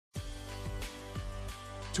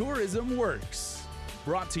Tourism Works,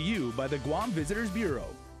 brought to you by the Guam Visitors Bureau.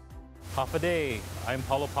 Half a day. I'm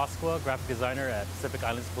Paolo Pascua, graphic designer at Pacific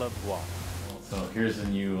Islands Club, Guam. So here's a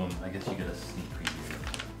new, I guess you get a sneak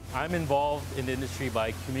preview. I'm involved in the industry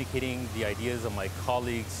by communicating the ideas of my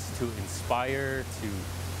colleagues to inspire, to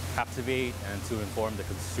captivate, and to inform the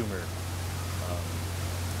consumer.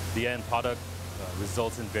 The end product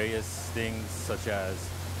results in various things such as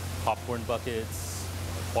popcorn buckets,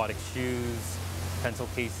 aquatic shoes, pencil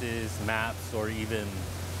cases, maps, or even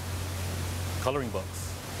coloring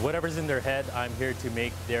books. Whatever's in their head, I'm here to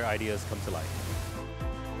make their ideas come to life.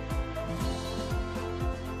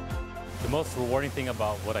 The most rewarding thing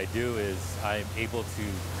about what I do is I'm able to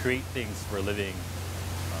create things for a living,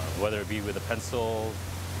 whether it be with a pencil,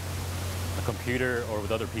 a computer, or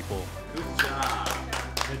with other people. Good job.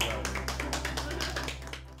 Good job.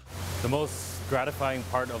 The most gratifying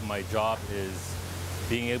part of my job is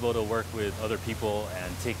being able to work with other people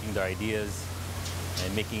and taking their ideas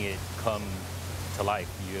and making it come to life.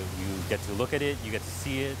 You get to look at it, you get to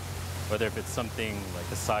see it, whether if it's something like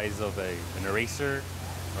the size of an eraser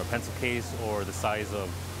or a pencil case or the size of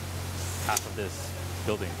half of this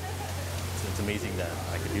building. It's amazing that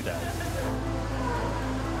I could do that.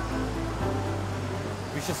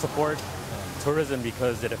 We should support tourism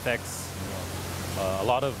because it affects a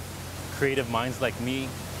lot of creative minds like me.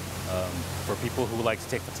 For people who like to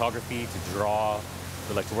take photography, to draw,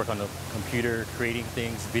 who like to work on the computer, creating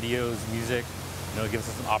things, videos, music, it gives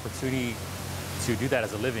us an opportunity to do that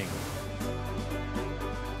as a living.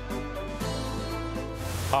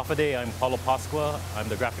 Half a day, I'm Paolo Pascua. I'm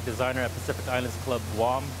the graphic designer at Pacific Islands Club,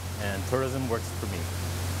 Guam, and tourism works for me.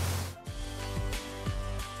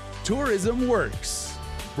 Tourism Works,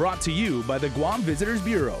 brought to you by the Guam Visitors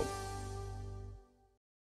Bureau.